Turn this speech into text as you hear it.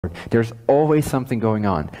There's always something going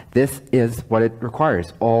on. This is what it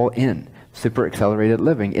requires, all in. Super accelerated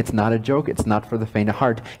living. It's not a joke. It's not for the faint of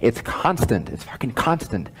heart. It's constant. It's fucking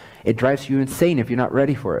constant. It drives you insane if you're not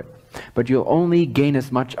ready for it. But you'll only gain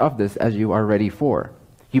as much of this as you are ready for.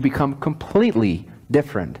 You become completely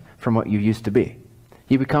different from what you used to be.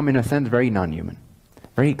 You become, in a sense, very non-human.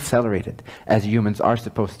 Very accelerated, as humans are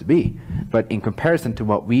supposed to be. But in comparison to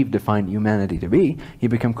what we've defined humanity to be, you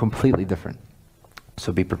become completely different.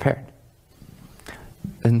 So be prepared.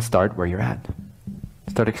 And start where you're at.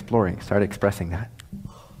 Start exploring, start expressing that.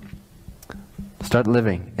 Start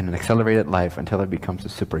living in an accelerated life until it becomes a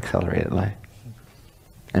super accelerated life.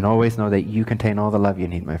 And always know that you contain all the love you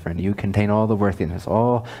need, my friend. You contain all the worthiness,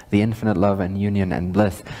 all the infinite love and union and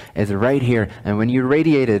bliss is right here. And when you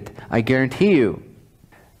radiate it, I guarantee you,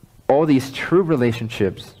 all these true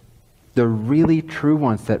relationships, the really true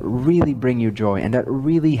ones that really bring you joy and that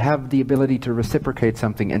really have the ability to reciprocate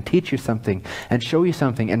something and teach you something and show you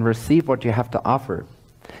something and receive what you have to offer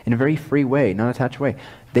in a very free way, non-attached way,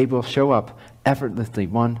 they will show up effortlessly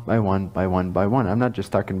one by one by one by one. I'm not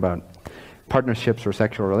just talking about partnerships or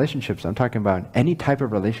sexual relationships. I'm talking about any type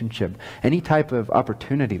of relationship, any type of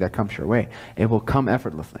opportunity that comes your way. It will come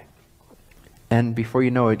effortlessly. And before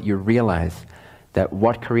you know it, you realize that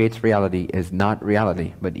what creates reality is not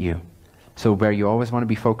reality, but you. So where you always want to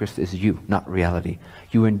be focused is you, not reality.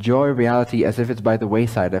 You enjoy reality as if it's by the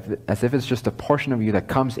wayside, as if it's just a portion of you that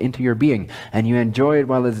comes into your being. And you enjoy it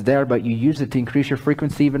while it's there, but you use it to increase your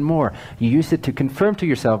frequency even more. You use it to confirm to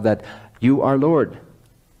yourself that you are Lord.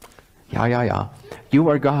 Yeah. You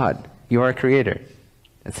are God. You are a creator.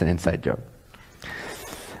 It's an inside joke.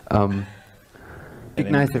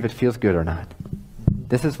 Recognize if it feels good or not.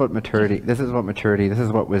 This is what maturity, this is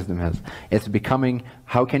what wisdom is. It's becoming,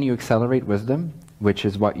 how can you accelerate wisdom, which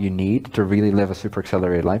is what you need to really live a super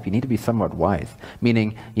accelerated life? You need to be somewhat wise,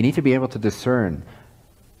 meaning you need to be able to discern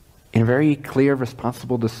in a very clear,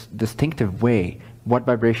 responsible, distinctive way what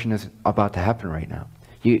vibration is about to happen right now.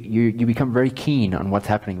 You become very keen on what's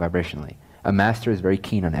happening vibrationally. A master is very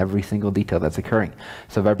keen on every single detail that's occurring.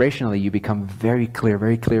 So vibrationally, you become very clear,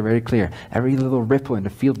 very clear, very clear. Every little ripple in the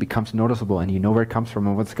field becomes noticeable, and you know where it comes from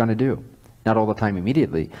and what it's going to do. Not all the time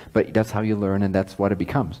immediately, but that's how you learn, and that's what it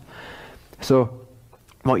becomes. So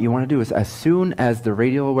what you want to do is, as soon as the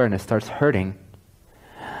radial awareness starts hurting,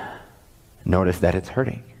 notice that it's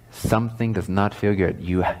hurting. Something does not feel good.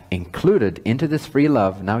 You included into this free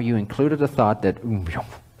love, now you included a thought that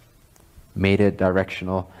made it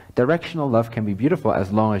directional. Directional love can be beautiful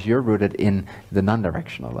as long as you're rooted in the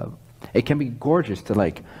non-directional love. It can be gorgeous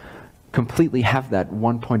to completely have that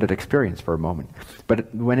one-pointed experience for a moment.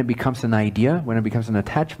 But when it becomes an idea, when it becomes an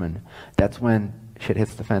attachment, that's when shit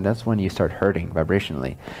hits the fan. That's when you start hurting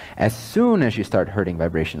vibrationally. As soon as you start hurting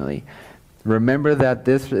vibrationally, remember that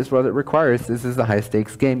this is what it requires. This is the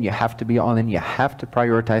high-stakes game. You have to be all in. You have to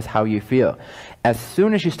prioritize how you feel. As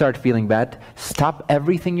soon as you start feeling bad, stop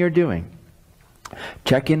everything you're doing.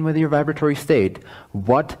 Check in with your vibratory state.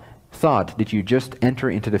 What thought did you just enter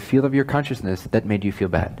into the field of your consciousness that made you feel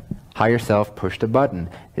bad? Higher self pushed a button.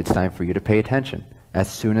 It's time for you to pay attention.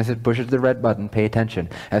 As soon as it pushes the red button, pay attention.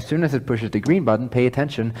 As soon as it pushes the green button, pay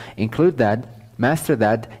attention. Include that, master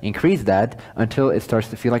that, increase that until it starts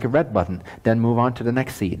to feel like a red button. Then move on to the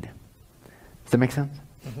next seed. Does that make sense?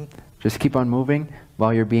 Mm-hmm. Just keep on moving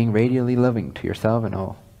while you're being radially loving to yourself and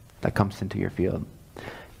all that comes into your field.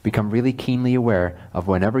 Become really keenly aware of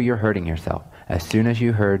whenever you're hurting yourself. As soon as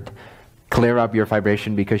you hurt, clear up your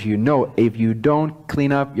vibration, because you know if you don't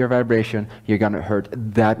clean up your vibration, you're going to hurt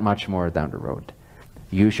that much more down the road.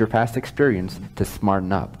 Use your past experience to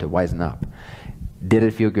smarten up, to wisen up. Did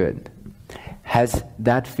it feel good? Has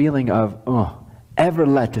that feeling of, ever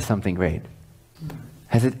led to something great?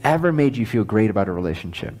 Has it ever made you feel great about a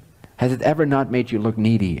relationship? Has it ever not made you look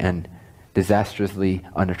needy and disastrously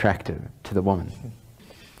unattractive to the woman?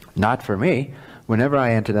 Not for me. Whenever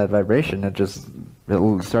I enter that vibration, it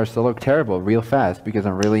starts to look terrible real fast because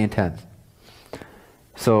I'm really intense.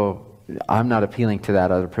 So I'm not appealing to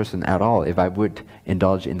that other person at all if I would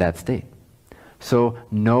indulge in that state. So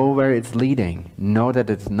know where it's leading. Know that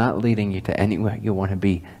it's not leading you to anywhere you want to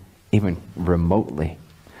be, even remotely.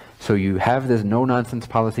 So you have this no-nonsense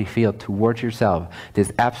policy field towards yourself,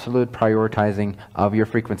 this absolute prioritizing of your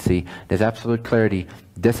frequency, this absolute clarity.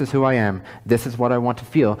 This is who I am. This is what I want to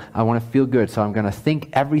feel. I want to feel good, so I'm going to think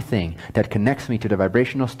everything that connects me to the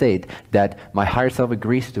vibrational state that my higher self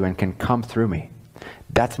agrees to and can come through me.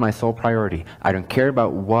 That's my sole priority. I don't care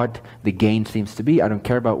about what the gain seems to be. I don't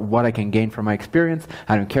care about what I can gain from my experience.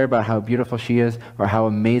 I don't care about how beautiful she is or how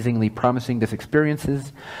amazingly promising this experience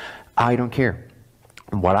is. I don't care.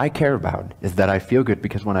 And what I care about is that I feel good,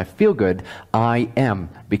 because when I feel good, I am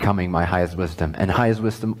becoming my highest wisdom. And highest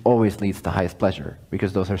wisdom always leads to highest pleasure,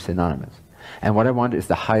 because those are synonymous. And what I want is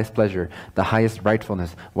the highest pleasure, the highest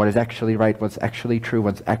rightfulness, what is actually right, what's actually true,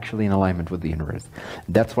 what's actually in alignment with the universe.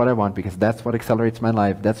 That's what I want, because that's what accelerates my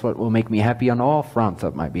life. That's what will make me happy on all fronts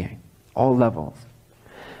of my being, all levels.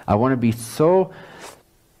 I want to be so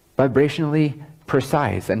vibrationally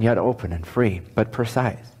precise and yet open and free, but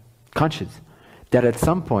precise, conscious, that at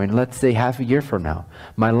some point, let's say half a year from now,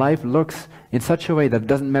 my life looks in such a way that it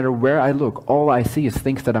doesn't matter where I look, all I see is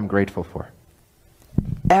things that I'm grateful for.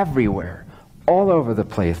 Everywhere, all over the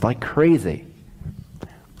place, like crazy.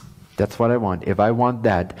 That's what I want. If I want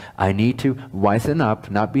that, I need to wisen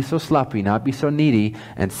up, not be so sloppy, not be so needy,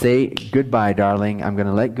 and say, goodbye, darling, I'm going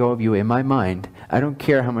to let go of you in my mind. I don't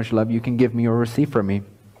care how much love you can give me or receive from me.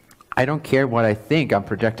 I don't care what I think I'm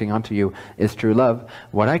projecting onto you is true love.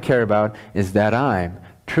 What I care about is that I'm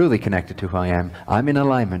truly connected to who I am. I'm in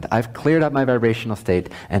alignment. I've cleared up my vibrational state.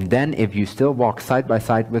 And then if you still walk side by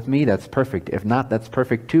side with me, that's perfect. If not, that's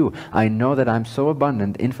perfect too. I know that I'm so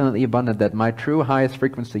abundant, infinitely abundant, that my true highest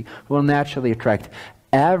frequency will naturally attract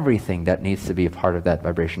everything that needs to be a part of that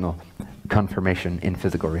vibrational confirmation in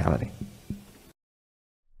physical reality.